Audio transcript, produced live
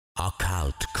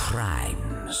Occult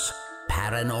crimes,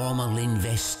 paranormal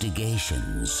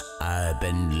investigations,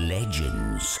 urban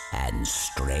legends, and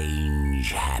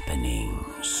strange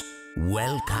happenings.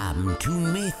 Welcome to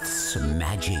Myths,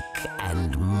 Magic,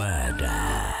 and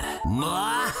Murder.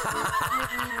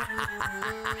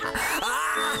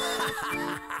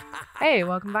 Hey,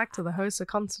 welcome back to the hosts of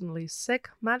Constantly Sick,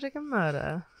 Magic, and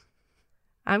Murder.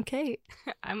 I'm Kate.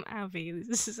 I'm Abby.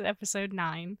 This is episode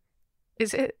 9.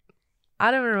 Is it? I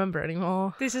don't remember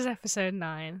anymore. This is episode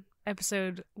 9.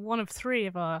 Episode 1 of 3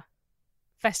 of our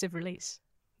festive release.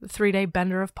 The 3-day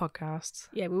bender of podcasts.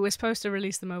 Yeah, we were supposed to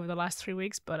release them over the last 3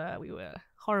 weeks, but we were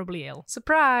horribly ill.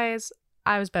 Surprise!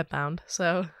 I was bedbound,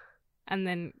 so... And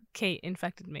then Kate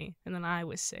infected me, and then I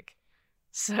was sick.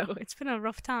 So it's been a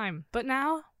rough time. But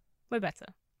now, we're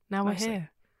better. Now we're Mostly. here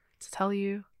to tell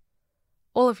you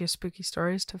all of your spooky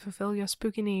stories to fulfill your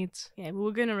spooky needs. Yeah, we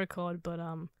were going to record, but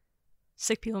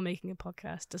sick people making a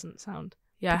podcast doesn't sound...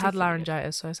 Yeah, I had particularly good.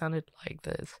 laryngitis, so I sounded like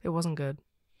this. It wasn't good.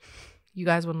 You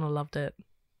guys wouldn't have loved it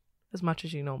as much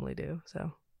as you normally do,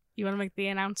 so... You want to make the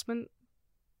announcement?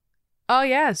 Oh,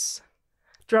 yes!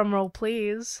 Drum roll,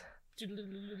 please.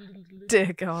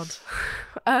 Dear God.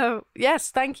 Yes,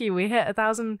 thank you. We hit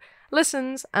 1,000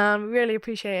 listens, and we really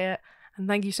appreciate it. And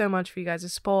thank you so much for you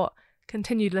guys' support,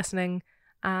 continued listening,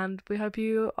 and we hope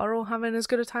you are all having as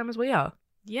good a time as we are.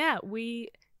 Yeah, we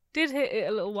did hit it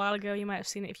a little while ago. You might have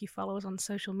seen it if you follow us on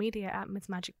social media at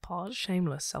MythMagicPod.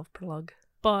 Shameless self-plug.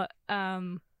 But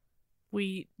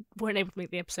we weren't able to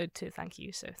make the episode to thank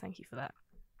you, so thank you for that.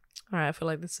 Alright, I feel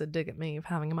like this is a dig at me of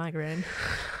having a migraine.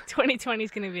 2020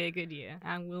 is going to be a good year,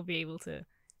 and we'll be able to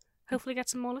hopefully get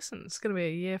some more It's listens. going to be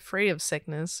a year free of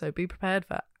sickness, so be prepared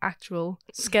for actual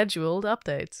scheduled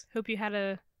updates. Hope you had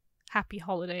a happy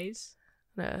holidays.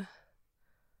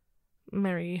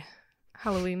 Merry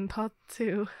Halloween Part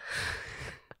 2.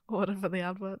 Whatever the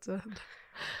advert said.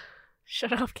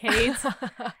 Shut up, Kate.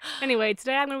 Anyway,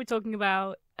 today I'm going to be talking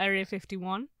about Area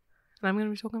 51. And I'm going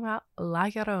to be talking about La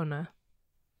Llorona.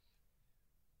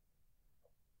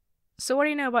 So what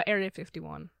do you know about Area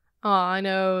 51? Oh, I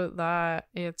know that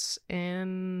it's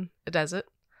in a desert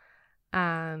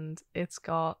and it's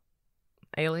got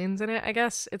aliens in it, I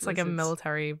guess. It's like a Lizards.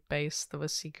 military base that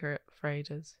was secret for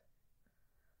ages.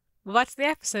 Well, that's the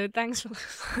episode. Thanks for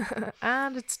listening.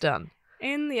 And it's done.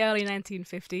 In the early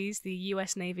 1950s, the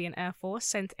US Navy and Air Force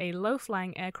sent a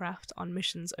low-flying aircraft on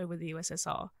missions over the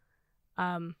USSR.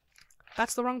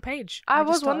 That's the wrong page. I just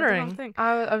was started the wrong wondering. thing.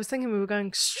 I was thinking we were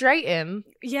going straight in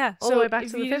Yeah, all so the way back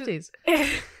if to the you 50s.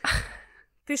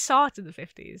 This started in the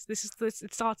 50s.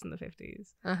 It starts in the 50s.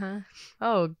 Uh-huh.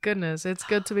 Oh, goodness. It's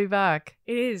good to be back.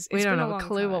 It is. We It's don't been have a a long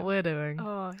clue what time. we're doing.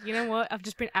 Oh, you know what? I've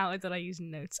just been outed that I use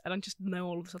notes. I don't just know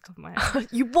all of this off the top of my head.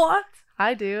 You what?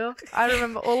 I do. I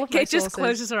remember all of my Kate just sources.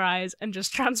 closes her eyes and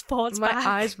just transports My back.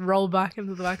 eyes roll back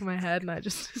into the back of my head and I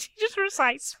just She just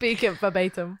recites. speak it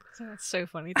verbatim. So that's so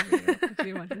funny to me. Could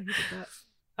you imagine if you did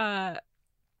that?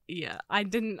 Yeah,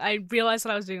 I realized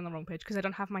that I was doing the wrong page because I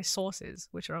don't have my sauces,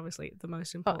 which are obviously the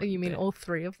most Oh, important. you mean bit. all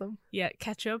three of them? Yeah,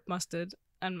 ketchup, mustard,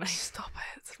 and my Stop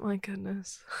it. My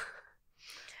goodness.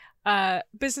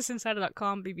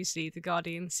 BusinessInsider.com, BBC, The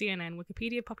Guardian, CNN,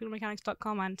 Wikipedia,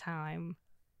 PopularMechanics.com, and Time.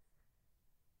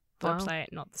 The Wow. website,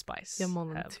 not the spice. You're more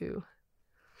than Herb. 2.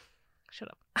 Shut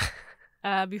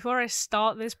up. Before I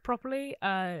start this properly,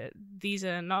 these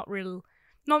are not real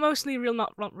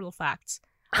facts.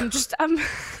 I'm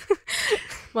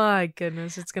My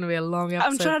goodness, it's going to be a long episode,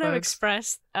 I'm trying to folks.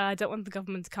 express I don't want the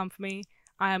government to come for me.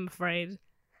 I am afraid.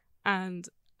 And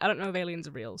I don't know if aliens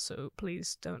are real, so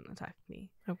please don't attack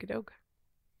me. Okie doke.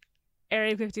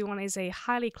 Area 51 is a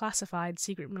highly classified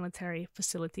secret military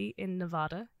facility in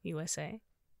Nevada, USA,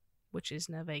 which is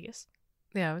near Vegas.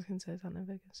 Yeah, I was going to say it's out in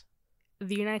Vegas.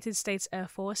 The United States Air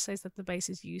Force says that the base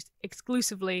is used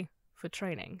exclusively for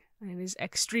training, and it is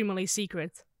extremely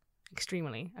secret.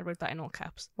 Extremely. I wrote that in all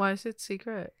caps. Why is it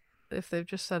secret? If they've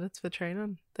just said it's for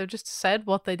training. They've just said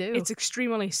what they do. It's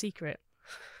extremely secret,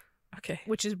 okay.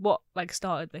 which is what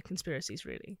started the conspiracies,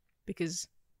 really. Because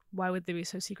why would they be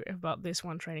so secretive about this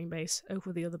one training base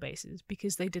over the other bases?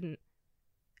 Because they didn't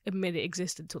admit it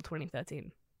existed till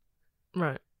 2013.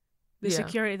 Right. The Yeah.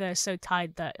 security there is so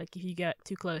tight that if you get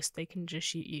too close, they can just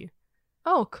shoot you.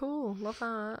 Oh, cool. Love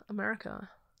that. America.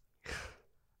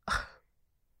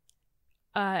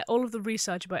 All of the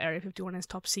research about Area 51 is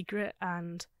top secret,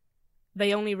 and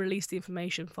they only released the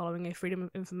information following a Freedom of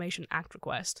Information Act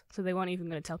request. So they weren't even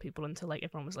going to tell people until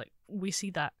everyone was like, "We see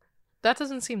that." That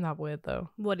doesn't seem that weird, though.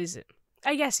 What is it?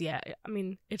 I guess yeah. I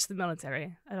mean, it's the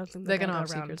military. I don't think They're going going to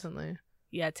to have around, secrets, aren't they?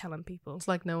 Yeah, telling people. It's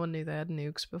like no one knew they had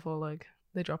nukes before,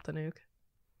 they dropped a nuke.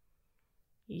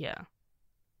 Yeah.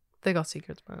 They got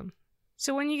secrets, man.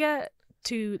 So when you get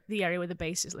to the area where the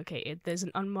base is located, there's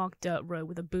an unmarked dirt road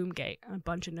with a boom gate and a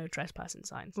bunch of no trespassing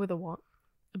signs. With a what?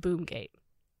 A boom gate.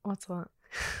 What's that?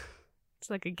 It's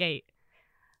like a gate.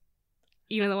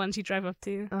 You know the ones you drive up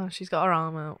to, Oh, she's got her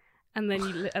arm out. and then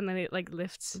it like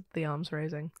lifts, The arm's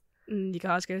raising. and your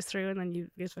cars goes through, and then you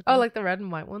goes back. Oh, like the red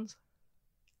and white ones?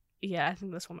 yeah, I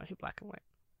think this one might be black and white.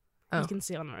 Oh. You can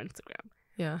see it on our Instagram.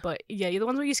 Yeah. But yeah, you're the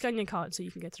ones where you scan your card so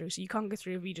you can get through. So you can't get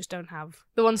through if you just don't have.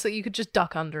 The ones that you could just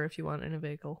duck under if you want in a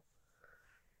vehicle.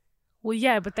 Well,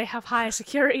 yeah, but they have higher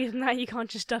security than that. You can't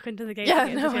just duck into the gate. Yeah, to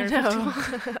get no, into I Area know.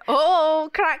 51. Oh,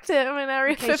 cracked it. I'm in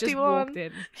Area Kate just 51. walked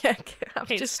in. Yeah, I've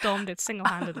Kate just stormed it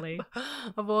single-handedly.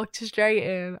 I've walked straight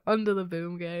in under the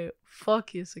boom gate.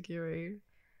 Fuck your security.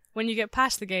 When you get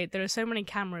past the gate, there are so many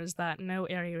cameras that no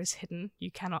area is hidden.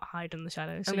 You cannot hide in the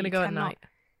shadows. I'm gonna go at night.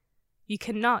 You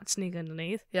cannot sneak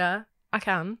underneath. Yeah, I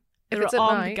can. If There it's are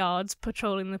at armed night, guards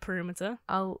patrolling the perimeter.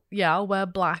 I'll wear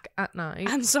black at night.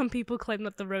 And some people claim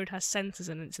that the road has sensors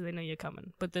in it so they know you're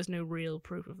coming. But there's no real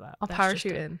proof of that. I'll That's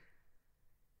parachute just in.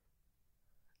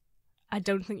 I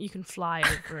don't think you can fly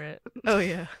over it. Oh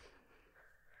yeah.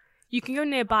 You can go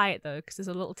nearby it though, because there's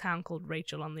a little town called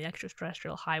Rachel on the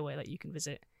extraterrestrial highway that you can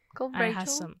visit. Called And Rachel. it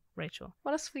has some Rachel.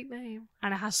 What a sweet name.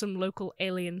 And it has some local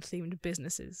alien themed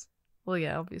businesses. Well,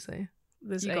 yeah, obviously.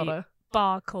 There's You a gotta.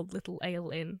 bar called Little Ale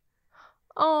Inn.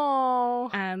 Oh,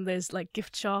 And there's like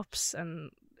gift shops,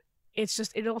 and it's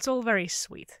all very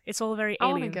sweet. It's all very I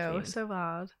want to alien go themed. so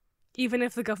bad. Even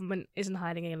if the government isn't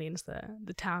hiding aliens there,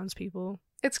 the townspeople,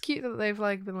 It's cute that they've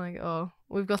like been like, oh,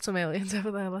 we've got some aliens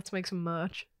over there. Let's make some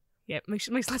merch. yeah,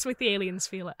 let's make the aliens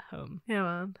feel at home. Yeah,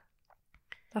 man.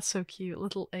 That's so cute.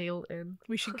 Little Ale Inn.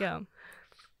 We should go.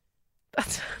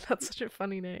 That's such a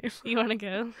funny name. You want to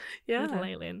go? Yeah. Little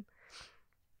alien.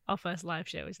 Our first live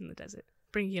show is in the desert.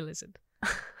 Bring your lizard.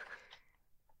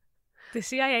 The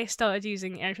CIA started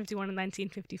using Area 51 in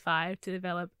 1955 to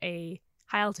develop a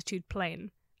high-altitude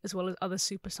plane, as well as other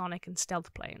supersonic and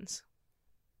stealth planes.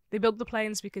 They built the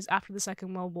planes because after the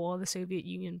Second World War, the Soviet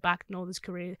Union backed North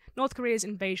Korea's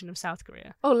invasion of South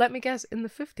Korea. Oh, let me guess. In the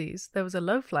 50s, there was a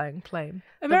low-flying plane.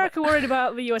 America worried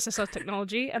about the USSR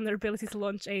technology and their ability to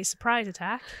launch a surprise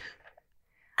attack.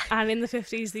 And in the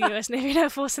 50s, the US Navy and Air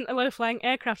Force sent a low-flying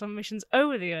aircraft on missions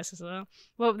over the USSR.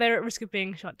 Well, they're at risk of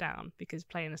being shot down because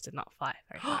planes did not fly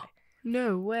very high.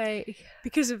 No way.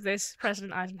 Because of this,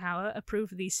 President Eisenhower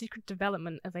approved the secret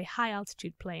development of a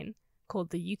high-altitude plane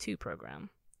called the U-2 program.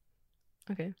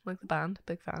 Okay, like the band.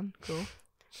 Big fan. Cool.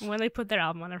 When they put their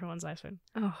album on everyone's iPhone.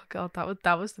 Oh, God,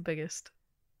 that was the biggest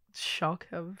shock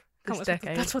of this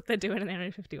decade. That's what they're doing in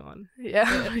Area 51.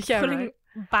 Yeah, yeah, Putting right.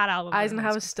 bad albums on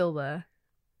Eisenhower's iPhone. still there.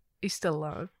 He's still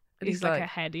alive. And He's like a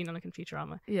head, like in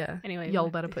Futurama. yeah. Anyway,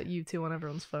 Y'all better put U2 on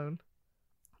everyone's phone.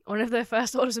 One of their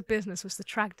first orders of business was to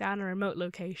track down a remote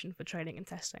location for training and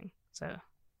testing. So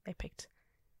they picked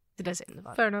the desert in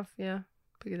Nevada. Fair enough, yeah.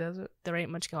 Pick a desert. There ain't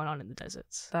much going on in the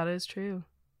deserts. That is true.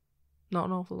 Not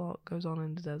an awful lot goes on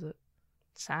in the desert.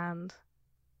 Sand.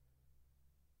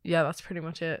 Yeah, that's pretty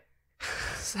much it.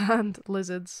 Sand,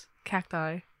 lizards,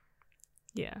 cacti.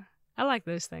 Yeah. I like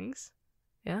those things.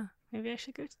 Yeah. Maybe I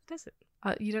should go to the desert.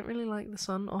 You don't really like the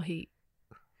sun or heat.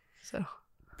 So,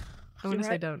 I'm going to You're say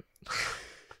right. don't.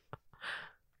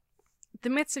 The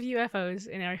myths of UFOs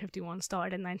in Area 51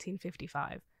 started in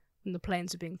 1955 when the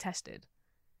planes were being tested.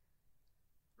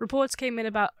 Reports came in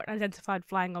about unidentified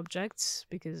flying objects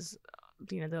because,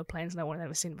 there were planes no one had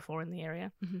ever seen before in the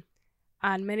area. Mhm.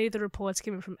 And many of the reports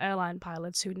came in from airline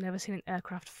pilots who had never seen an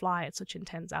aircraft fly at such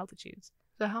intense altitudes.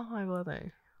 So how high were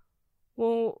they?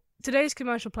 Well, today's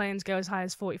commercial planes go as high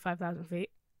as 45,000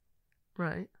 feet,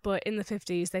 Right. but in the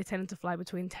 50s they tended to fly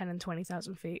between 10 and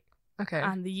 20,000 feet, Okay.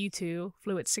 and the U-2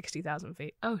 flew at 60,000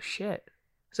 feet. Oh, shit.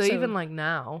 So So- even like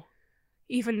now,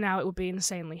 Even now it would be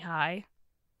insanely high.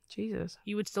 Jesus.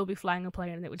 You would still be flying a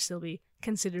plane and it would still be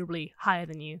considerably higher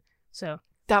than you. So,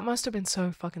 That must have been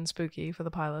so fucking spooky for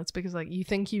the pilots because, like, you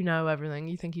think you know everything,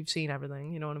 you think you've seen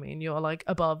everything, you know what I mean? You're, like,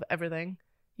 above everything,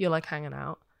 you're, like, hanging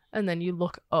out, and then you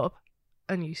look up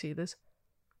and you see this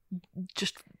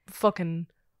just fucking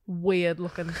weird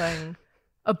looking thing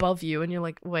above you, and you're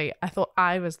like, wait, I thought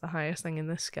I was the highest thing in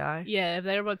this sky. yeah, if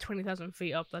they're about 20,000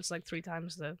 feet up, that's like 3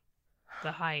 times the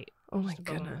height. Oh my just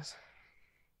above them. goodness.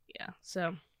 Yeah,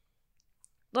 so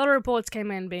a lot of reports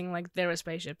came in being like, there are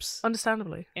spaceships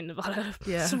Understandably. in Nevada.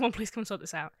 Yeah. Someone please come sort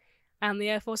this out. And the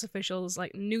Air Force officials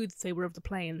like knew that they were of the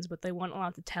planes, but they weren't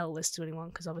allowed to tell this to anyone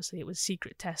because obviously it was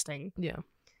secret testing. Yeah.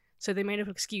 So they made up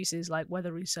excuses like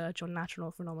weather research or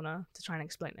natural phenomena to try and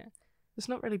explain it. It's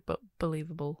not really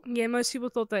believable. Yeah, most people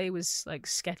thought that it was like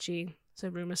sketchy, so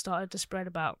rumors started to spread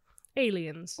about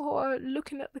Aliens. Or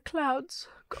looking at the clouds.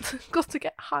 Got to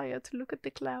get higher to look at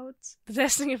the clouds. The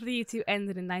testing of the U2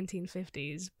 ended in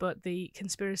 1950s, but the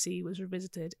conspiracy was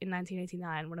revisited in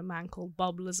 1989 when a man called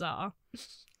Bob Lazar,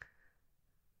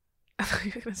 I thought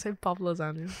you were going to say Bob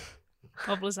Lasagna.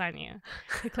 Bob Lasagna,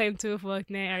 who claimed to have worked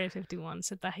near Area 51,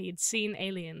 said that he had seen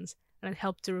aliens and had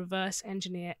helped to reverse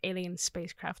engineer alien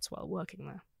spacecrafts while working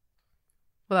there.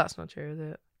 Well, that's not true, is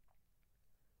it?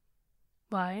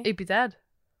 Why? He'd be dead.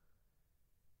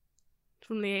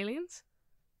 From the aliens?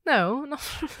 No, not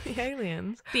from the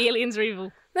aliens. The aliens are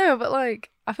evil. No, but like,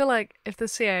 I feel like if the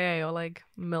CIA or like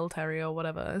military or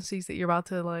whatever sees that you're about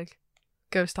to like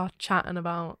go start chatting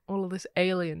about all of this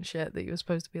alien shit that you were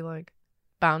supposed to be like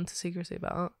bound to secrecy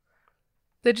about,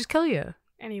 they just kill you.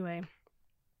 Anyway,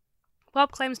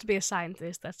 Bob claims to be a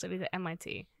scientist that studied at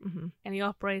MIT, and he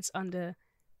operates under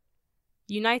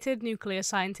United Nuclear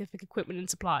Scientific Equipment and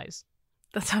Supplies.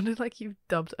 That sounded like you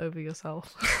dubbed over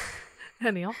yourself.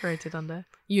 And he operated under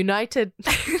United.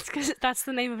 It's because that's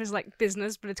the name of his like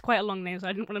business, but it's quite a long name, so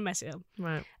I didn't want to mess it up.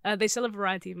 Right. They sell a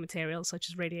variety of materials such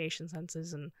as radiation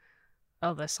sensors and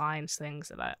other science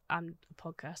things that I'm a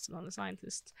podcast and not a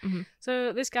scientist.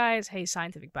 So this guy has a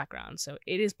scientific background, so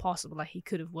it is possible that he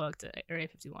could have worked at Area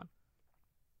 51.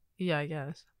 Yeah, I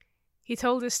guess. He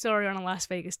told this story on a Las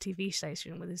Vegas TV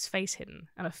station with his face hidden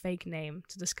and a fake name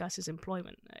to discuss his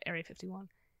employment at Area 51.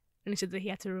 And he said that he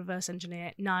had to reverse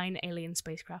engineer 9 alien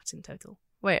spacecrafts in total.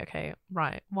 Wait, okay,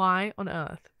 right. Why on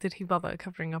earth did he bother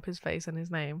covering up his face and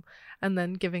his name and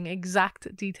then giving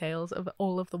exact details of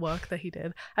all of the work that he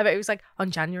did? I bet it was like, on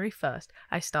January 1st,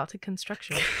 I started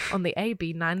construction on the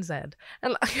AB9Z.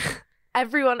 And like,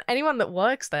 anyone that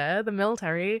works there, the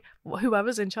military,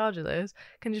 whoever's in charge of this,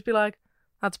 can just be like,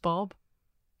 that's Bob.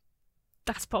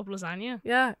 That's Bob Lasagna.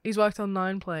 Yeah, he's worked on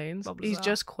 9 planes. Bob He's Lazar.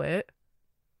 just quit.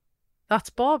 That's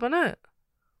Bob, isn't it?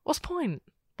 What's the point,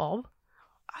 Bob?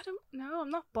 I don't know. I'm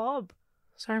not Bob.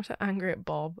 Sorry, I'm so angry at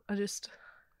Bob. I just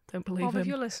don't believe Bob, him. if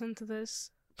you're listening to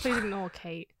this, please ignore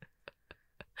Kate.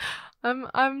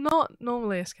 I'm not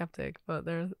normally a skeptic, but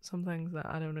there are some things that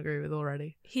I don't agree with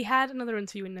already. He had another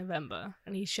interview in November,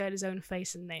 and he shared his own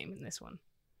face and name in this one.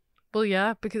 Well,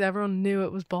 yeah, because everyone knew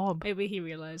it was Bob. Maybe he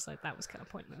realised like that was kind of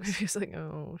pointless. He was like,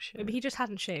 oh shit. Maybe he just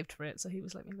hadn't shaved for it, so he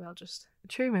was like, maybe I'll just...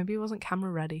 True, maybe he wasn't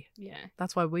camera ready. Yeah.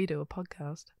 That's why we do a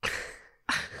podcast.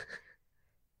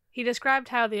 He described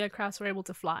how the aircrafts were able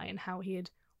to fly and how he had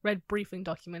read briefing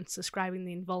documents describing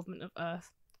the involvement of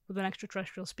Earth with an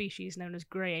extraterrestrial species known as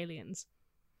grey aliens.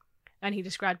 And he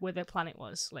described where their planet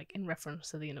was, like in reference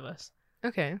to the universe.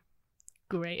 Okay.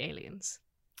 Grey aliens.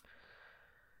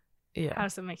 Yeah. How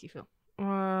does that make you feel?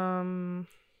 I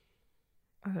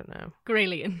don't know.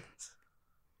 Greylians.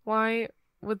 Why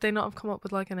would they not have come up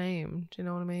with like a name? Do you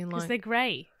know what I mean? Because Like, they're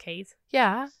grey, Kate.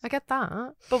 yeah, I get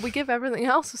that, but we give everything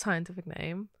else a scientific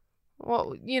name.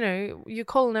 Well, you know, you're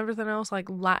calling everything else like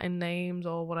Latin names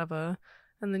or whatever,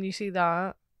 and then you see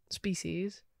that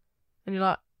species, and you're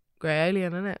like, grey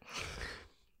alien, innit?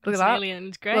 Look It's at an that. alien,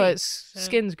 it's grey. Well, its so-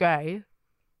 skin's grey.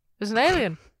 It's an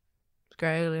alien. It's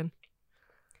grey alien.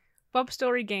 Bob's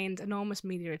story gained enormous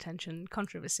media attention,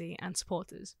 controversy, and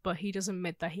supporters, but he does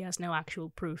admit that he has no actual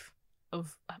proof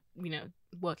of,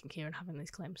 working here and having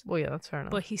these claims. Well, yeah, that's fair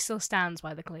enough. But he still stands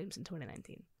by the claims in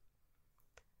 2019.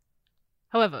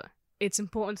 However, it's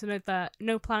important to note that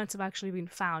no planets have actually been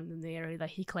found in the area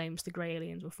that he claims the grey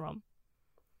aliens were from.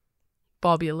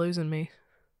 Bob, you're losing me.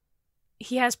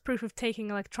 He has proof of taking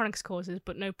electronics courses,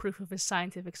 but no proof of his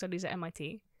scientific studies at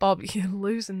MIT. Bob, you're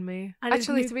losing me. And his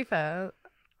Actually, new- to be fair,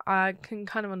 I can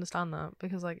kind of understand that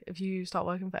because, like, if you start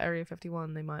working for Area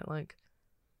 51, they might like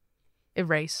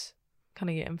erase kind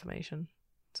of your information,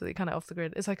 so they kind of off the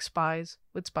grid. It's like spies.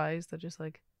 With spies, they're just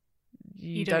like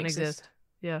you don't exist.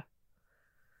 Yeah.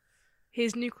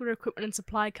 His nuclear equipment and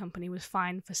supply company was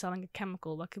fined for selling a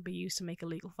chemical that could be used to make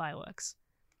illegal fireworks.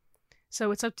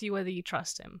 So it's up to you whether you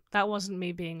trust him. That wasn't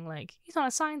me being like, he's not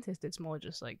a scientist. It's more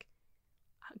just like,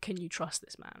 can you trust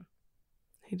this man?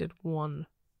 He did one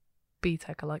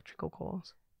BTEC electrical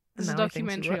course. There's a And now he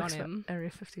thinks he documentary on works for him. Area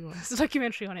 51. There's a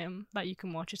documentary on him that you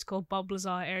can watch. It's called Bob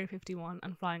Lazar, Area 51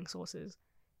 and Flying Saucers.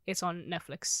 It's on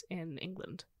Netflix in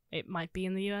England. It might be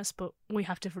in the US, but we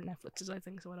have different Netflixes, I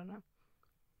think, so I don't know.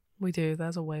 We do.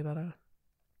 There's a way better.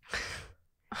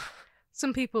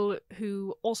 Some people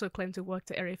who also claim to have worked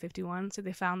at Area 51 said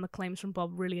they found the claims from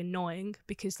Bob really annoying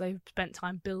because they've spent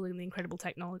time building the incredible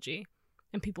technology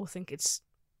and people think it's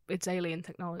alien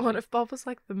technology. What if Bob was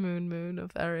like the moon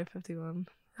of Area 51?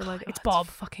 They're like, It's "Oh, Bob."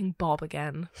 fucking Bob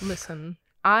again. Listen,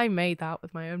 I made that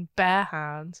with my own bare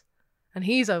hands, and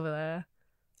he's over there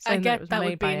I saying that it get was that made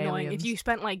would be by annoying aliens. if you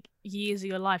spent like years of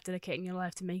your life dedicating your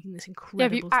life to making this Yeah, incredible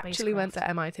if you actually went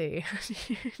spacecraft. to MIT.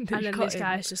 And then this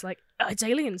guy's just like, oh, it's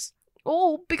aliens.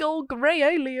 Oh, big old grey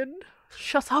alien.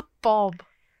 Shut up, Bob.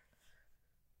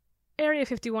 Area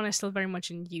 51 is still very much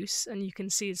in use, and you can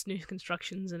see its new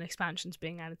constructions and expansions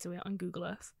being added to it on Google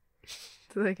Earth.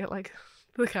 Do they get like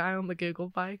the guy on the Google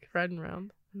bike riding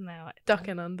around, No, I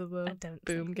ducking under I the don't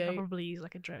boom think. gate? I'll probably use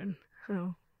like a drone.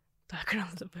 Oh. Ducking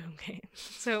under the boom gate.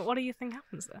 So what do you think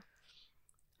happens there?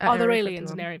 At Are there Area aliens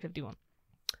 51? in Area 51?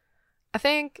 I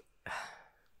think.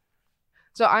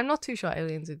 So I'm not too sure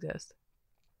aliens exist.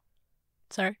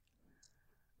 Sorry?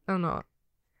 I'm not.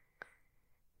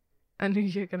 I knew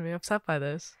you're gonna be upset by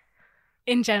this.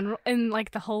 In general, in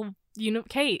like the whole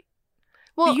Kate,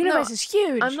 Well, the universe no, is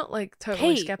huge. I'm not like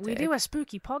totally Kate, skeptic. we do a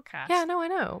spooky podcast. Yeah, no, I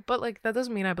know. But like that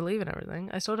doesn't mean I believe in everything.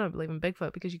 I still don't believe in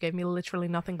Bigfoot because you gave me literally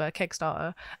nothing but a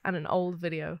Kickstarter and an old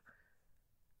video.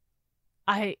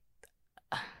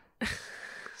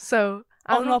 So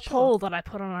I'm on a not sure. poll that I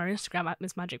put on our Instagram at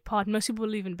Miss Magic Pod, most people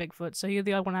believe in Bigfoot, so you're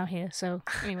the odd one out here. So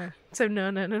anyway, So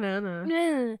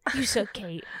no. you suck,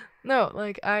 Kate. No,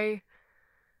 like I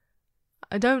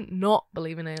don't not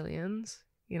believe in aliens.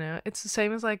 You know, it's the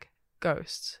same as like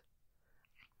ghosts.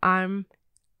 I'm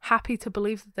happy to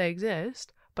believe that they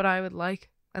exist, but I would like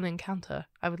an encounter.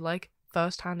 I would like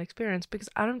first-hand experience because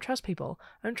I don't trust people.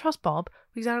 I don't trust Bob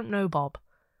because I don't know Bob.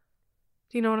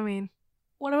 Do you know what I mean?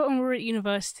 What about when we were at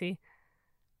university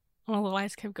and all the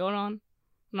lights kept going on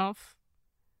and off,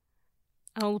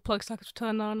 and all the plug sockets were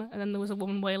turned on, and then there was a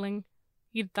woman wailing?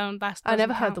 You don't. I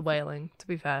never heard the wailing, to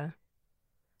be fair.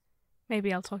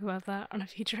 Maybe I'll talk about that on a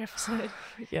future episode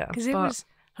Yeah, because it was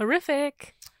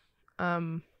horrific.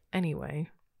 Anyway,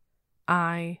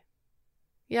 I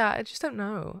just don't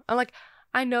know. And like,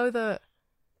 I know that,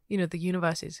 you know, the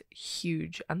universe is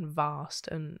huge and vast,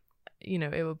 and you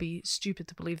know, it would be stupid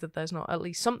to believe that there's not at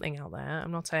least something out there.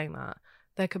 I'm not saying that.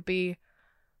 There could be,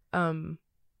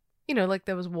 you know, like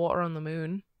there was water on the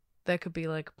moon. There could be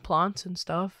like plants and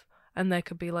stuff, and there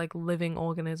could be like living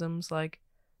organisms. Like,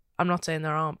 I'm not saying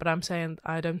there aren't, but I'm saying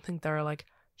I don't think there are like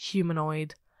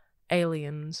humanoid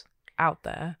aliens out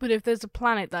there. But if there's a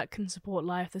planet that can support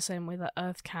life the same way that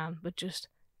Earth can, but just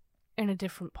in a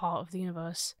different part of the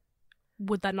universe,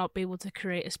 would that not be able to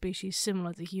create a species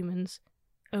similar to humans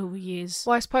over years?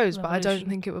 Well, I suppose, but I don't Revolution.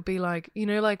 think it would be like, you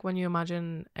know, like when you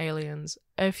imagine aliens.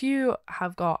 If you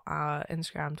have got our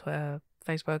Instagram, Twitter,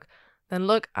 Facebook, then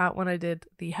look at when I did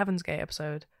the Heaven's Gate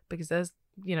episode, because there's,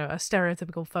 you know, a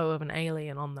stereotypical photo of an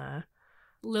alien on there.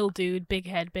 Little dude, big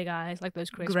head, big eyes, like those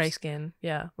crisps. Grey skin,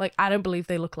 yeah. Like, I don't believe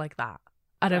they look like that.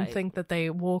 I don't Right. think that they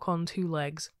walk on two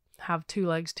legs, have 2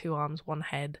 legs, 2 arms, 1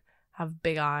 head, have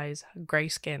big eyes, grey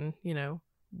skin, you know,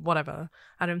 whatever.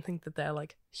 I don't think that they're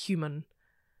like human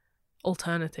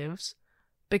alternatives,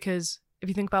 because if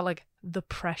you think about like the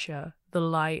pressure, the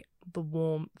light, the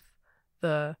warmth,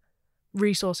 the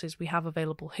resources we have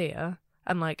available here,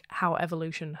 and like how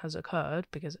evolution has occurred,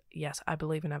 because yes, I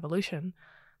believe in evolution,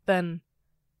 then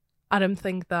I don't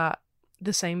think that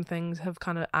the same things have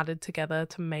kind of added together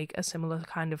to make a similar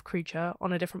kind of creature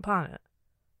on a different planet.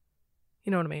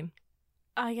 You know what I mean?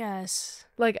 I guess.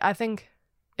 Like, I think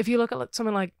if you look at like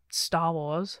something like Star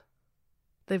Wars,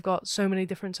 they've got so many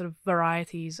different sort of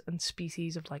varieties and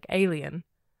species of like alien.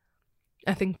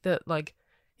 I think that, like,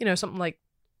 you know, something like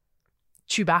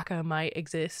Chewbacca might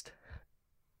exist,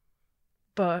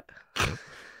 but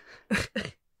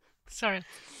Sorry.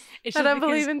 It's I just don't because-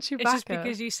 believe in It's Chewbacca. just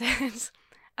because you said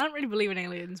I don't really believe in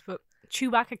aliens, but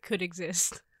Chewbacca could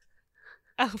exist.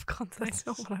 Out of context. That's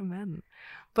not what I meant.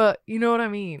 But you know what I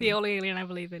mean. The only alien I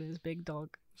believe in is Big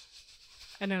Dog.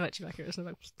 I know that Chewbacca is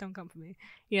like, don't come for me.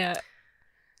 Yeah,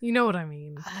 You know what I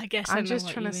mean. I guess I I'm know just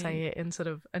what trying you to say mean. it in sort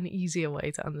of an easier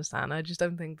way to understand. I just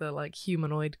don't think that like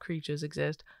humanoid creatures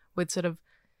exist with sort of,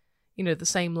 you know, the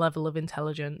same level of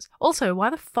intelligence. Also, why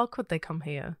the fuck would they come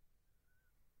here?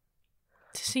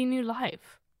 To see new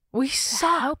life. We To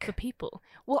suck. help the people.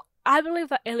 Well, I believe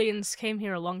that aliens came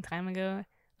here a long time ago.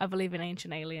 I believe in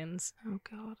ancient aliens. Oh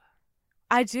god.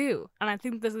 I do. And I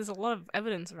think there's a lot of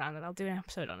evidence around it. I'll do an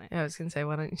episode on it. Yeah, I was gonna say,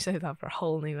 why don't you say that for a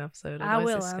whole new episode? I Otherwise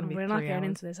will. this is gonna be We're not 3 getting hours.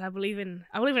 into this. I believe in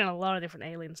a lot of different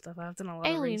alien stuff. I've done a lot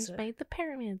of research. made the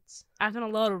pyramids. I've done a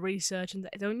lot of research and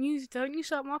don't you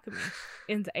start mocking me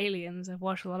into aliens. I've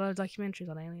watched a lot of documentaries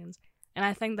on aliens, and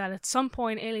I think that at some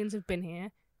point aliens have been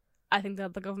here. I think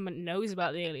that the government knows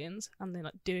about the aliens and they're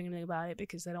not doing anything about it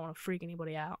because they don't want to freak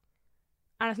anybody out.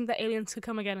 And I think that aliens could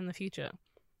come again in the future,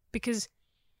 because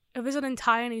if there's an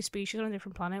entire new species on a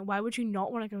different planet, why would you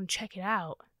not want to go and check it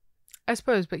out? I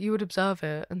suppose, but you would observe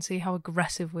it and see how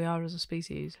aggressive we are as a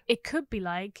species. It could be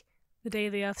like The Day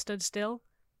the Earth Stood Still,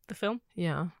 the film.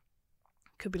 Yeah.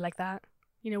 Could be like that.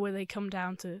 You know, where they come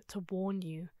down to warn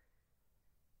you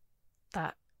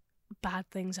that bad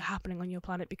things are happening on your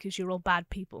planet because you're all bad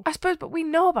people. I suppose, but we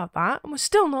know about that, and we're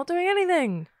still not doing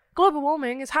anything. Global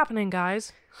warming is happening,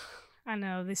 guys. I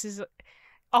know, this is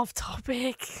off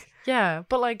topic. Yeah,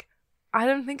 but like, I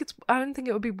don't think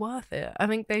it would be worth it. I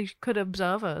think they could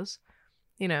observe us,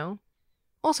 you know.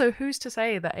 Also, who's to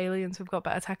say that aliens have got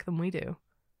better tech than we do?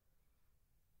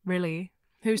 Really?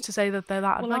 Who's to say that they're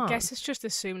that Well, advanced? I guess it's just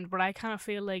assumed, but I kind of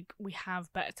feel like we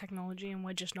have better technology and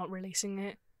we're just not releasing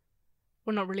it.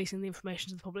 We're not releasing the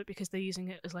information to the public because they're using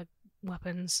it as like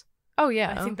weapons. Oh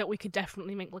yeah. I think that we could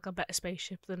definitely make like a better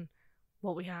spaceship than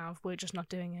what we have. We're just not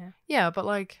doing it. Yeah, but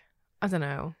like, I don't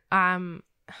know. I'm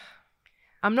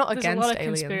not There's against a lot of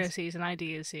aliens. conspiracies and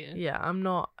ideas here. Yeah, I'm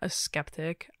not a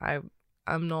skeptic. I'm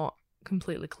not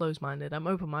completely closed-minded. I'm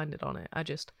open-minded on it.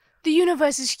 The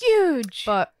universe is huge!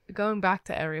 But going back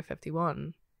to Area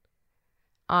 51,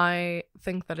 I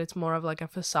think that it's more of like a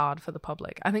facade for the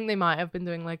public. I think they might have been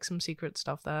doing like some secret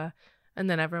stuff there, and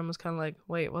then everyone was kind of like,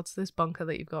 wait, what's this bunker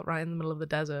that you've got right in the middle of the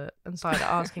desert? And started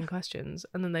asking questions,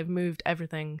 and then they've moved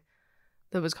everything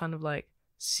that was kind of like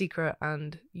secret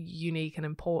and unique and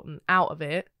important out of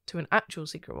it to an actual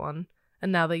secret one,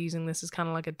 and now they're using this as kind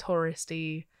of like a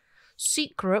touristy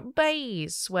secret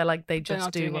base where like they They're just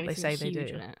not do doing what they say anything they huge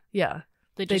do. in it. Yeah.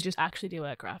 They They just just- actually do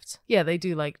aircraft. Yeah, they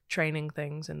do like training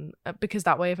things, and because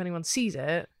that way if anyone sees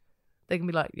it, they can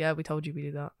be like, yeah, we told you we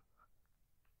do that.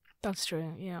 That's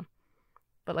true, yeah.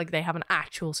 But like they have an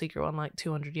actual secret one like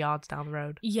 200 yards down the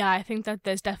road. Yeah, I think that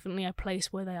there's definitely a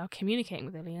place where they are communicating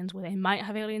with aliens, where they might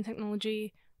have alien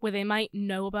technology, where they might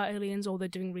know about aliens or they're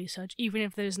doing research, even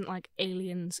if there isn't like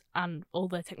aliens and all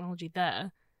their technology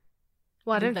there.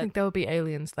 Well, I think don't that- think there will be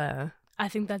aliens there. I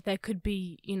think that there could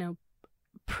be, you know,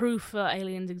 proof that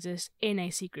aliens exist in a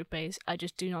secret base. I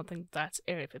just do not think that's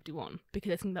Area 51,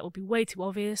 because I think that would be way too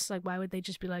obvious. Like, why would they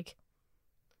just be like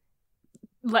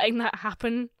letting that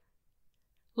happen?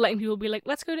 Letting people be like,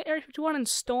 let's go to Area 51 and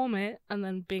storm it, and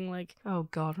then being like, Oh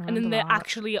god, and then remember there that?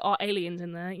 actually are aliens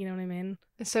in there, you know what I mean?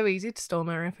 It's so easy to storm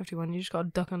Area 51. You just got to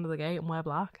duck under the gate and wear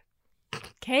black.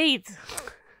 Kate!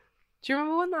 Do you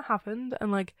remember when that happened?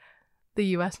 And like the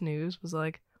US news was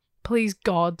like, please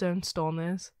God, don't storm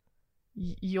this.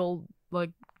 You'll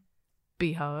like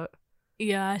be hurt.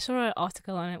 Yeah, I saw an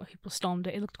article on it where people stormed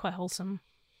it. It looked quite wholesome.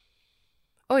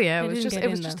 Oh yeah, They it was didn't just get it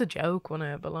in, was just though. a joke, wasn't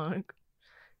it? But like,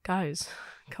 guys,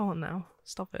 come on now,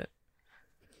 stop it.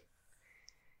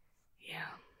 Yeah.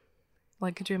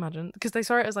 Like, could you imagine? Because they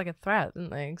saw it as like a threat, didn't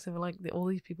they? Because they were like, all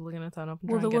these people are gonna turn up and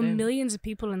try Well, there and get were in. millions of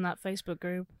people in that Facebook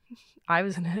group. I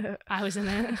was in it, I was in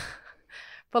it.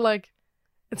 but like,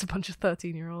 it's a bunch of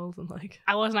 13-year-olds and like.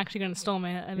 I wasn't actually going to storm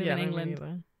it. I live in no, me England.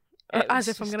 neither. It As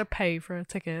was if I'm just- gonna pay for a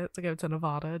ticket to go to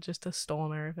Nevada just to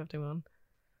storm Area 51.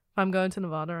 If I'm going to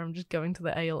Nevada, I'm just going to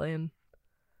the Ale Inn.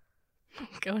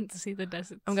 Going to see the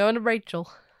deserts. I'm going to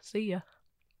Rachel. See ya.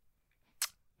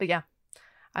 But yeah,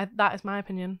 that is my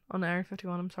opinion on Area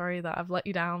 51. I'm sorry that I've let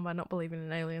you down by not believing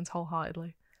in aliens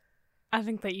wholeheartedly. I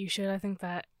think that you should. I think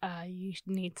that you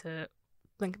need to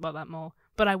think about that more.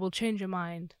 But I will change your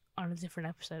mind on a different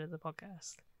episode of the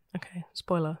podcast. Okay,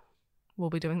 spoiler. We'll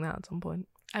be doing that at some point.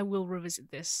 I will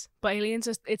revisit this. But aliens,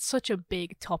 it's such a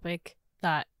big topic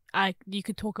that you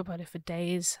could talk about it for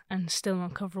days and still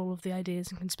not cover all of the ideas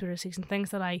and conspiracies and things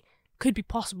that could be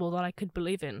possible, that I could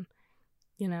believe in.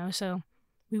 You know, so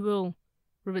we will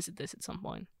revisit this at some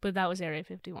point. But that was Area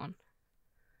 51.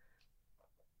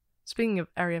 Speaking of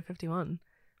Area 51,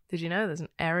 did you know there's an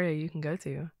area you can go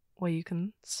to where you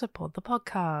can support the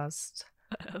podcast?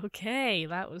 Okay,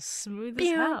 that was smooth as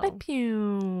Pew, hell.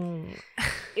 pew.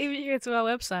 If you go to our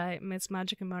website,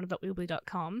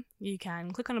 mitsmagicandmurder.weebly.com, you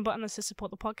can click on a button that says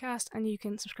support the podcast, and you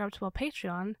can subscribe to our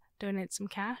Patreon, donate some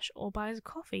cash, or buy us a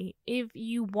coffee if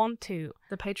you want to.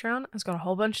 The Patreon has got a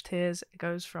whole bunch of tiers. It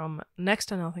goes from next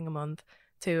to nothing a month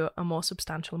to a more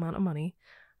substantial amount of money.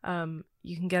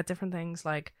 You can get different things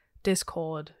like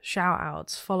Discord, shout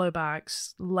outs, follow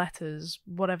backs, letters,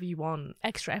 whatever you want.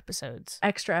 Extra episodes.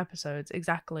 Extra episodes,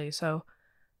 exactly. So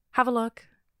have a look.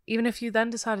 Even if you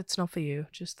then decide it's not for you,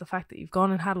 just the fact that you've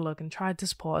gone and had a look and tried to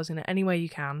support us in any way you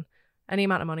can, any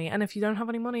amount of money. And if you don't have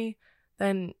any money,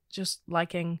 then just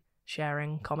liking,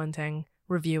 sharing, commenting,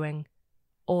 reviewing,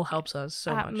 all helps us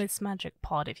so At much. Myths Magic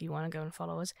Pod if you want to go and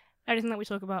follow us. Everything that we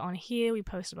talk about on here, we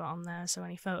post about on there. So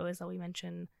any photos that we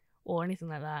mention or anything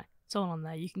like that, it's all on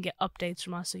there. You can get updates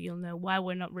from us so you'll know why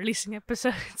we're not releasing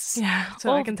episodes. Yeah,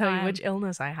 so all I can the tell you time. which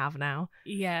illness I have now.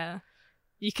 Yeah.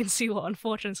 You can see what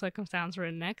unfortunate circumstance we're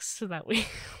in next so that we're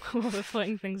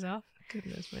putting things off.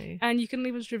 Goodness me. And you can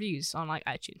leave us reviews on like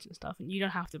iTunes and stuff, and you don't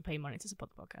have to pay money to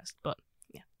support the podcast. But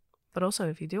yeah. But also,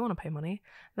 if you do want to pay money,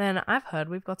 then I've heard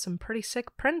we've got some pretty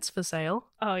sick prints for sale.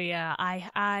 Oh yeah,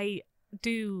 I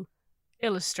do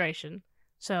illustration,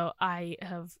 so I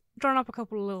have drawn up a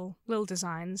couple of little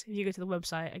designs. If you go to the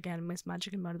website again,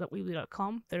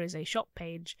 missmagicandmurder.weebly.com, there is a shop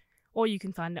page, or you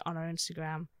can find it on our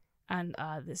Instagram. And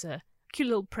there's a cute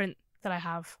little print that I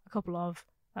have a couple of.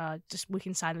 Just we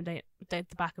can sign the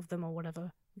back of them or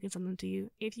whatever. We can send them to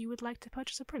you if you would like to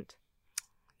purchase a print.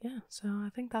 Yeah, so I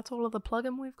think that's all of the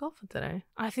plug-in we've got for today.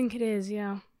 I think it is,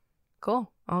 yeah.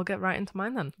 Cool. I'll get right into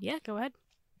mine then. Yeah, go ahead.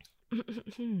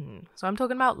 So I'm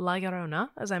talking about La Llorona,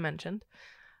 as I mentioned.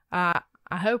 I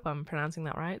hope I'm pronouncing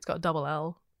that right. It's got a double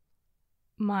L.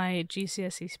 My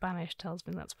GCSE Spanish tells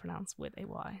me that's pronounced with a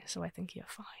Y, so I think you're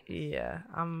fine. Yeah,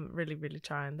 I'm really, really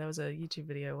trying. There was a YouTube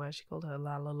video where she called her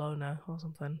La Llorona or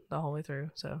something the whole way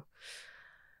through, so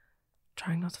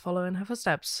trying not to follow in her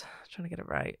footsteps, trying to get it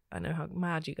right. I know how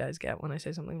mad you guys get when I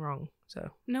say something wrong, so...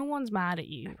 No one's mad at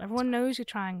you. Everyone knows you're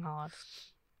trying hard.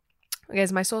 Okay,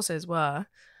 so my sources were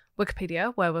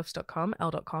Wikipedia, werewolves.com,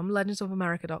 l.com,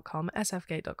 legendsofamerica.com,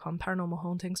 sfgate.com,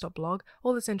 paranormalhauntings.blog,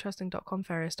 allthat'sinteresting.com,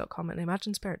 farious.com, and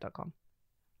imaginespirit.com.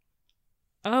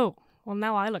 Oh, well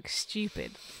now I look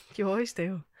stupid. You always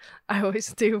do. I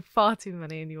always do far too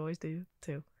many, and you always do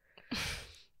too.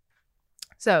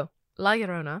 So, La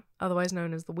Llorona, otherwise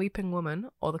known as the Weeping Woman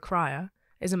or the Crier,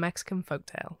 is a Mexican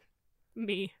folktale.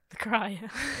 Me, the crier.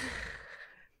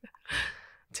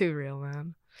 Too real,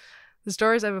 man. The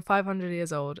story is over 500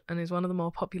 years old and is one of the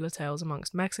more popular tales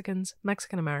amongst Mexicans,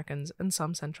 Mexican Americans, and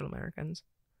some Central Americans.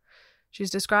 She's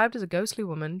described as a ghostly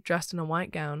woman dressed in a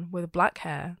white gown with black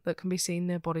hair that can be seen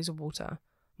near bodies of water,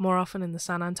 more often in the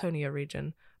San Antonio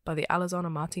region by the Alazon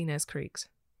and Martinez creeks.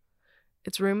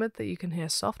 It's rumored that you can hear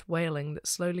soft wailing that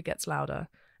slowly gets louder,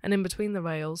 and in between the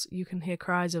wails you can hear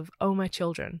cries of, "Oh, my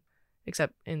children,"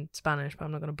 except in Spanish, but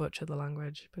I'm not going to butcher the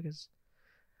language because...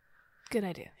 Good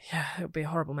idea. Yeah, it would be a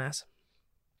horrible mess.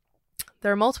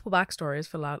 There are multiple backstories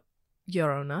for La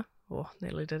Llorona. Oh,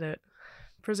 nearly did it.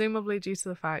 Presumably due to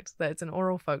the fact that it's an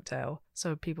oral folktale,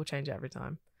 so people change it every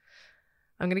time.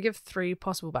 I'm going to give 3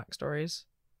 possible backstories.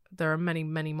 There are many,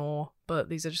 many more, but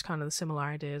these are just kind of the similar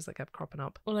ideas that kept cropping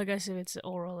up. Well, I guess if it's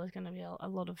oral, there's going to be a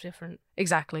lot of different...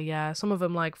 Exactly, yeah. Some of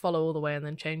them like follow all the way and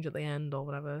then change at the end or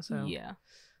whatever, so... Yeah.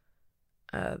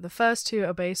 The first 2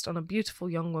 are based on a beautiful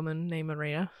young woman named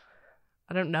Maria.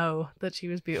 I don't know that she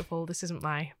was beautiful. This isn't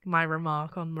my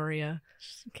remark on Maria.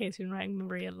 Just in case you're writing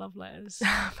Maria love letters.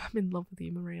 I'm in love with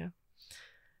you, Maria.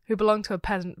 Who belonged to a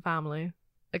peasant family.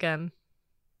 Again,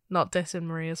 not dissing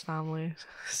Maria's family.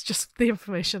 It's just the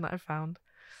information that I found.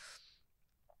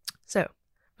 So,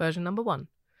 version number 1.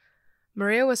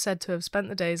 Maria was said to have spent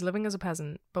the days living as a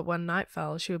peasant, but when night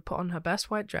fell, she would put on her best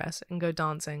white dress and go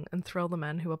dancing and thrill the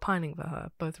men who were pining for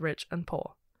her, both rich and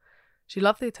poor. She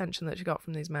loved the attention that she got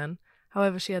from these men.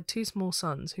 However, she had 2 small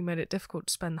sons who made it difficult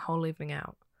to spend the whole evening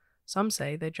out. Some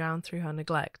say they drowned through her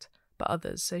neglect, but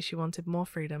others say she wanted more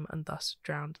freedom and thus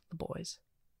drowned the boys.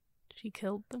 She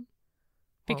killed them?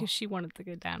 Because she wanted to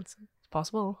go dancing. It's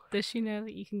possible. Does she know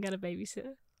that you can get a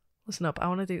babysitter? Listen up, I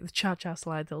want to do the cha-cha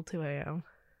slide till 2 a.m.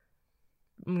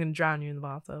 I'm going to drown you in the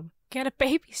bathtub. Get a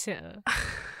babysitter?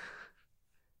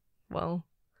 Well...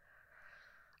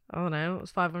 I don't know, it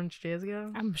was 500 years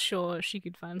ago. I'm sure she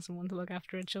could find someone to look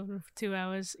after her children for 2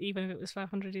 hours, even if it was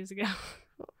 500 years ago.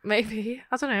 Maybe.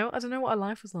 I don't know what her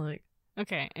life was like.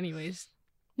 Okay, anyways.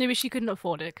 Maybe she couldn't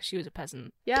afford it because she was a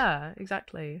peasant. Yeah,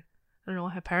 exactly. I don't know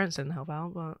why her parents didn't help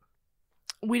out, but...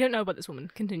 We don't know about this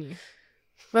woman. Continue.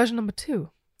 Version number 2.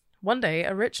 One day,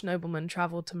 a rich nobleman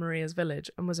travelled to Maria's village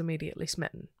and was immediately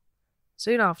smitten.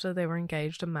 Soon after, they were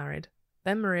engaged and married.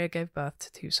 Then Maria gave birth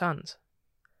to 2 sons.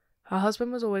 Her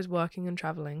husband was always working and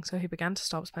travelling, so he began to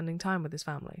stop spending time with his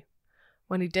family.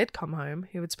 When he did come home,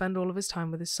 he would spend all of his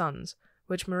time with his sons,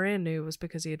 which Maria knew was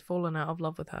because he had fallen out of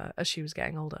love with her as she was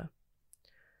getting older.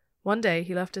 One day,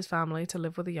 he left his family to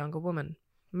live with a younger woman.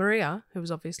 Maria, who was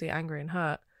obviously angry and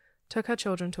hurt, took her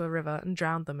children to a river and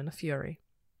drowned them in a fury.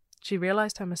 She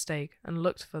realised her mistake and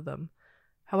looked for them.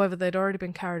 However, they'd already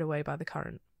been carried away by the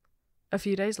current. A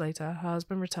few days later, her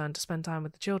husband returned to spend time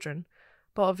with the children,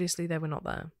 but obviously they were not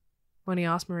there. When he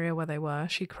asked Maria where they were,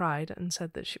 she cried and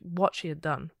said that what she had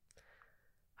done.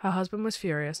 Her husband was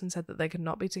furious and said that they could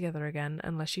not be together again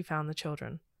unless she found the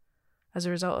children. As a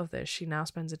result of this, she now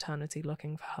spends eternity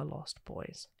looking for her lost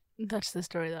boys. That's the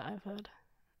story that I've heard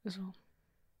as well.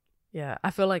 Yeah,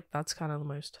 I feel like that's kind of the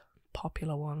most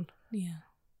popular one. Yeah.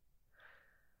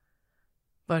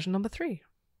 Version number 3.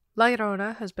 La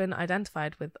Llorona has been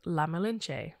identified with La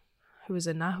Malinche, who was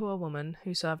a Nahua woman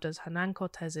who served as Hernan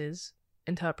Cortez's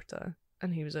interpreter,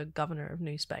 and he was a governor of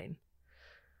New Spain.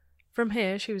 From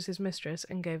here, she was his mistress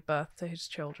and gave birth to his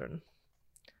children.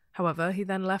 However, he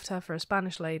then left her for a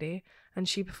Spanish lady, and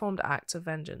she performed acts of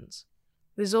vengeance.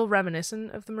 This is all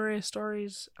reminiscent of the Maria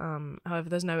stories. However,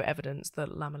 there's no evidence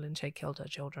that La Malinche killed her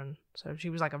children, so she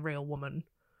was like a real woman.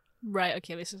 Right,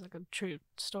 okay, this is like a true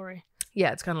story.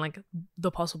 Yeah, it's kind of like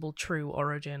the possible true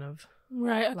origin of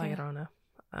Right, okay. La Llorona.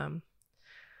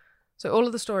 So all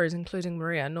of the stories, including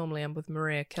Maria, normally end with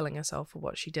Maria killing herself for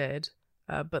what she did,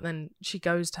 but then she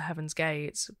goes to Heaven's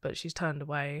Gates, but she's turned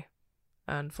away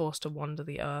and forced to wander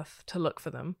the earth to look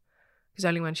for them, because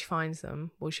only when she finds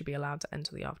them will she be allowed to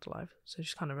enter the afterlife. So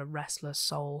she's kind of a restless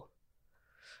soul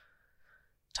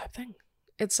type thing.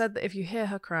 It's said that if you hear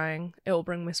her crying, it will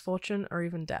bring misfortune or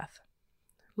even death.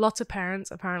 Lots of parents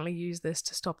apparently use this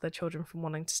to stop their children from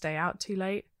wanting to stay out too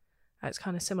late. It's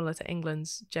kind of similar to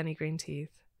England's Jenny Greenteeth,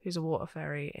 who's a water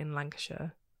fairy in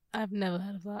Lancashire. I've never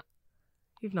heard of that.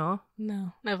 You've not?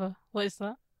 No, never. What is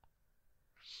that?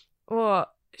 Well,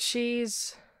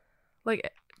 she's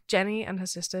like Jenny and her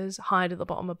sisters hide at the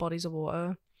bottom of bodies of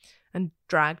water and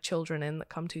drag children in that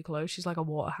come too close. She's like a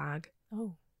water hag.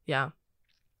 Oh. Yeah.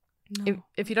 No.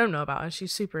 If you don't know about her,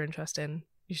 she's super interesting.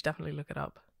 You should definitely look it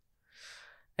up.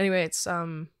 Anyway, it's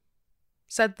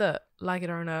said that La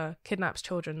Llorona kidnaps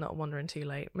children that are wandering too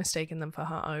late, mistaking them for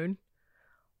her own,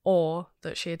 or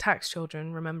that she attacks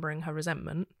children, remembering her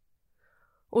resentment.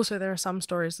 Also, there are some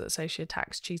stories that say she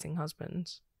attacks cheating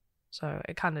husbands, so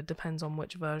it kind of depends on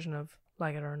which version of La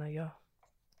Llorona you're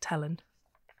telling.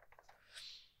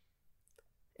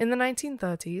 In the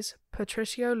 1930s,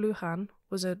 Patricio Lujan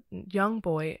was a young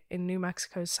boy in New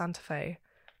Mexico's Santa Fe,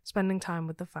 spending time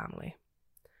with the family.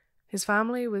 His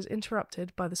family was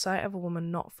interrupted by the sight of a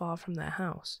woman not far from their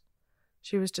house.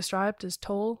 She was described as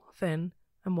tall, thin,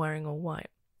 and wearing all white.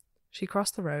 She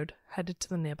crossed the road, headed to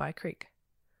the nearby creek.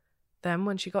 Then,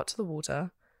 when she got to the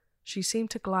water, she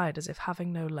seemed to glide as if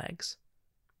having no legs,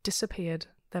 disappeared,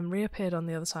 then reappeared on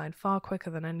the other side far quicker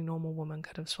than any normal woman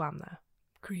could have swam there.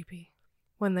 Creepy.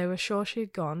 When they were sure she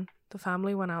had gone, the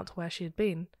family went out to where she had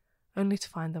been, only to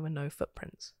find there were no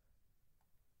footprints.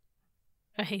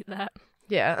 I hate that.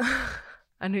 Yeah,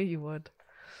 I knew you would.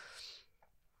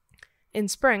 In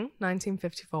spring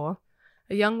 1954,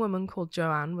 a young woman called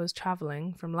Joanne was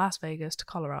traveling from Las Vegas to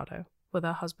Colorado with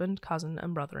her husband, cousin,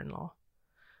 and brother-in-law.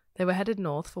 They were headed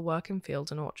north for work in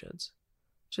fields and orchards.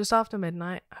 Just after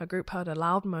midnight, her group heard a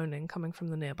loud moaning coming from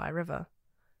the nearby river.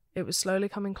 It was slowly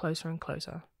coming closer and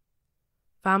closer.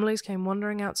 Families came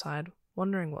wandering outside,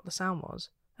 wondering what the sound was,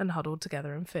 and huddled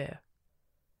together in fear.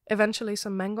 Eventually,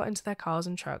 some men got into their cars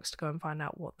and trucks to go and find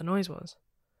out what the noise was.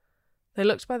 They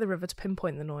looked by the river to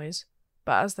pinpoint the noise,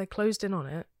 but as they closed in on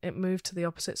it, it moved to the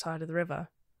opposite side of the river.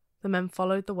 The men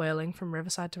followed the wailing from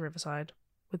riverside to riverside,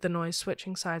 with the noise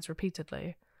switching sides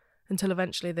repeatedly, until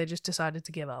eventually they just decided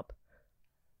to give up.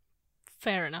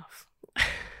 Fair enough.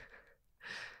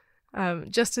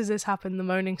 Just as this happened, the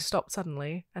moaning stopped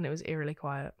suddenly, and it was eerily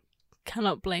quiet.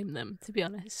 Cannot blame them, to be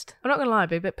honest. I'm not gonna lie, I'd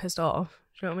be a bit pissed off.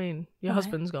 Do you know what I mean? Your Why?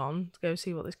 husband's gone to go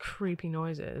see what this creepy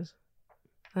noise is,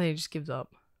 and then he just gives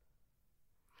up.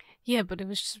 Yeah, but it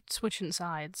was just switching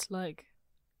sides. Like,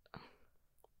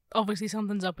 obviously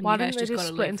something's up and Why you guys didn't they just just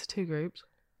gotta split leave. into two groups?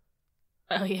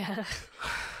 Oh, yeah.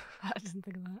 I didn't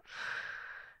think of that.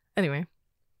 Anyway,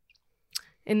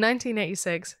 in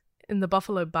 1986, in the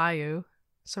Buffalo Bayou,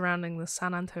 surrounding the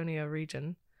San Antonio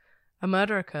region, a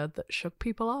murder occurred that shook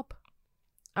people up.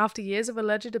 After years of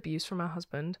alleged abuse from her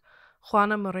husband,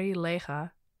 Juana Marie Leija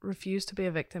refused to be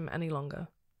a victim any longer.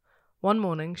 One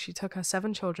morning, she took her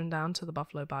 7 children down to the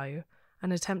Buffalo Bayou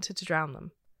and attempted to drown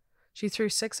them. She threw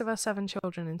 6 of her 7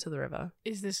 children into the river.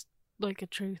 Is this, like, a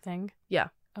true thing? Yeah.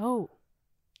 Oh.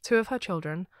 2 of her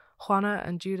children, Juana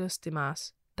and Judas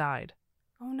Dimas, died.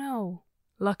 Oh, no.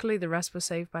 Luckily, the rest were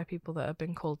saved by people that had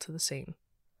been called to the scene.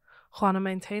 Juana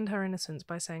maintained her innocence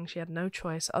by saying she had no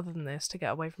choice other than this to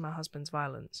get away from her husband's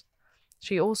violence.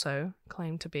 She also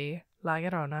claimed to be La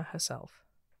Llorona herself.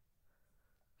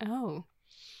 Oh.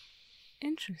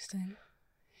 Interesting.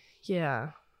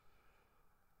 Yeah.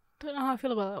 Don't know how I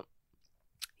feel about that.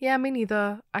 Yeah, me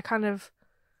neither. I kind of...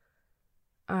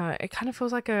 it kind of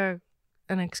feels like an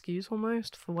excuse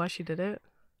almost for why she did it.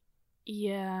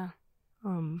 Yeah. I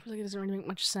feel like it doesn't really make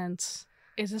much sense.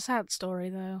 It's a sad story,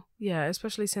 though. Yeah,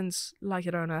 especially since La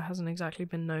Llorona hasn't exactly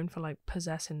been known for, like,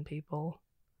 possessing people.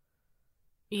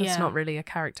 That's Yeah. not really a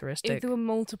characteristic. If there were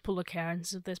multiple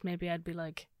occurrences of this, maybe I'd be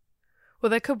like, Well,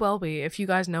 there could well be. If you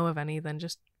guys know of any, then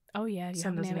just oh yeah, you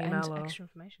Send have us any an email or- extra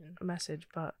information. a message.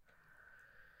 But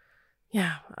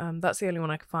yeah, that's the only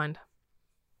one I could find.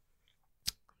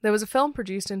 There was a film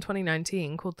produced in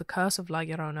 2019 called The Curse of La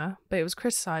Llorona, but it was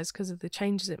criticised because of the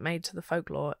changes it made to the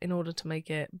folklore in order to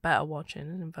make it better watching,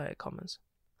 in inverted commas.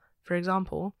 For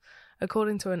example,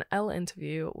 according to an Elle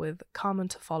interview with Carmen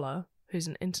Tofola, who's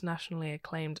an internationally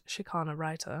acclaimed Chicana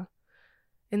writer,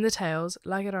 in the tales,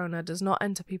 La Llorona does not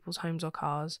enter people's homes or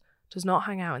cars, does not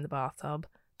hang out in the bathtub,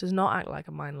 does not act like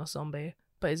a mindless zombie,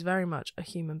 but is very much a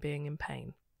human being in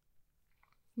pain.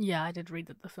 Yeah, I did read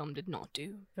that the film did not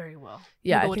do very well.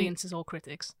 Yeah, with audiences or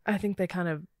critics. I think they kind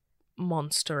of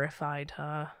monsterified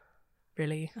her,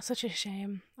 really. That's such a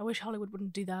shame. I wish Hollywood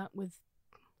wouldn't do that with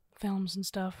films and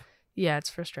stuff. Yeah, it's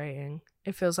frustrating.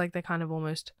 It feels like they kind of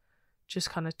almost just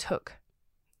kind of took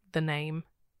the name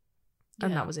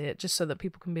and that was it, just so that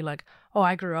people can be like, oh,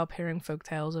 I grew up hearing folk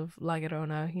tales of La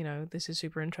Llorona, you know, this is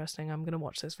super interesting, I'm going to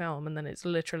watch this film, and then it's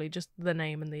literally just the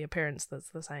name and the appearance that's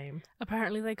the same.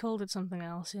 Apparently they called it something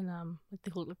else in, like they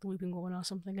called it like the Weeping Woman or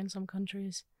something in some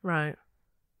countries. Right.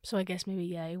 So I guess maybe,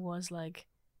 yeah, it was like,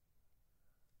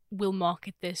 we'll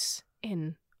market this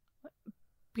in,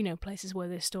 you know, places where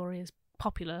this story is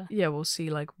popular. Yeah, we'll see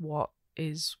like what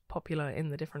is popular in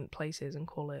the different places and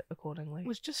call it accordingly.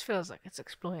 Which just feels like it's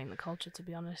exploiting the culture, to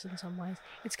be honest, in some ways.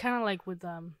 It's kind of like with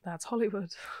that's Hollywood.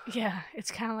 Yeah,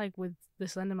 it's kind of like with the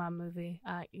Slender Man movie.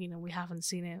 You know, we haven't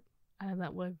seen it, and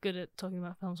that we're good at talking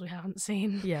about films we haven't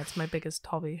seen. Yeah, it's my biggest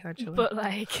hobby, actually. But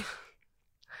like,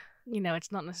 you know,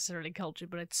 it's not necessarily culture,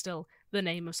 but it's still the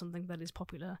name of something that is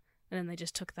popular, and then they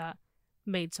just took that,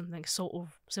 made something sort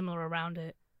of similar around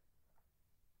it,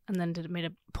 and then made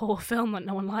a poor film that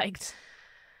no one liked.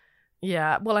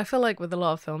 Yeah, well, I feel like with a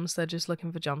lot of films, they're just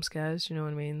looking for jump scares, you know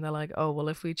what I mean? They're like, oh, well,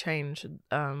 if we change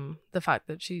the fact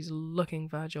that she's looking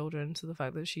for her children to the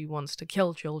fact that she wants to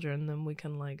kill children, then we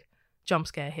can, like, jump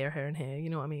scare here, here, and here,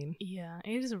 you know what I mean? Yeah,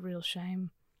 it is a real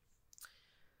shame.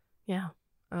 Yeah.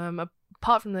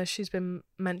 Apart from this, she's been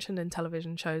mentioned in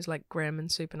television shows like Grimm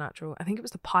and Supernatural. I think it was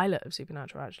the pilot of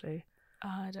Supernatural, actually.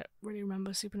 I don't really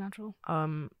remember Supernatural.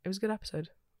 It was a good episode.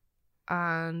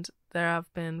 And there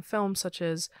have been films such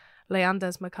as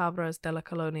Leyendas Macabras de la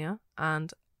Colonia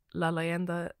and La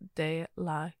Leyenda de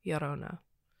la Llorona.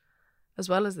 As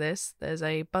well as this, there's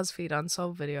a BuzzFeed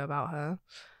Unsolved video about her,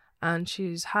 and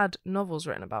she's had novels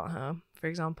written about her. For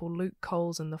example, Luke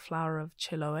Cole's and the Flower of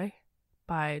Chiloé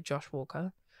by Josh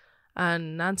Walker,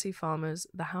 and Nancy Farmer's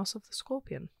The House of the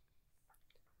Scorpion.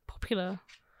 Popular.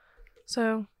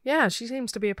 So, yeah, she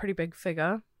seems to be a pretty big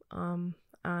figure, and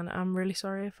I'm really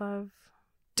sorry if I've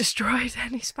destroyed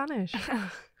any Spanish.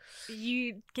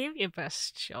 You gave your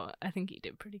best shot. I think you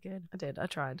did pretty good. I did. I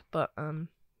tried. But,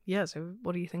 yeah, so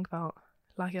what do you think about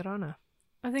La Llorona?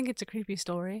 I think it's a creepy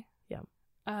story. Yeah.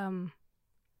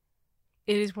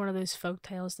 It is one of those folk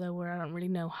tales, though, where I don't really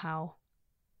know how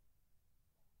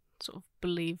sort of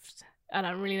believed. I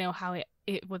don't really know how it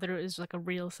whether it is like a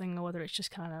real thing or whether it's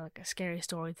just kind of like a scary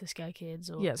story to scare kids.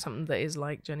 Or Yeah, something that is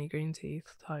like Jenny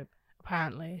Greenteeth type.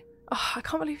 Apparently. Oh, I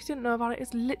can't believe you didn't know about it.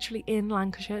 It's literally in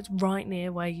Lancashire. It's right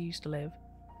near where you used to live.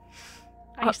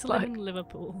 I used to live in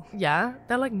Liverpool. Yeah,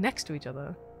 they're like next to each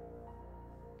other.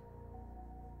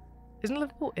 Isn't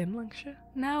Liverpool in Lancashire?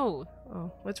 No.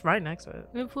 Oh, well, it's right next to it.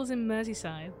 Liverpool's in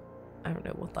Merseyside. I don't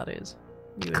know what that is.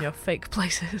 You and your fake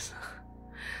places.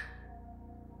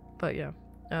 But yeah,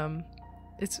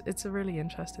 it's a really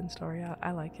interesting story.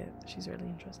 I like it. She's really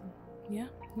interesting. Yeah,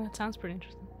 that sounds pretty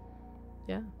interesting.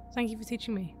 Yeah. Thank you for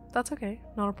teaching me. That's okay.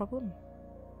 Not a problem.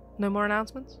 No more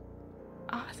announcements?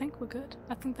 I think we're good.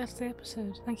 I think that's the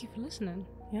episode. Thank you for listening.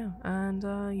 Yeah, and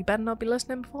you better not be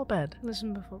listening before bed.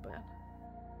 Listen before bed.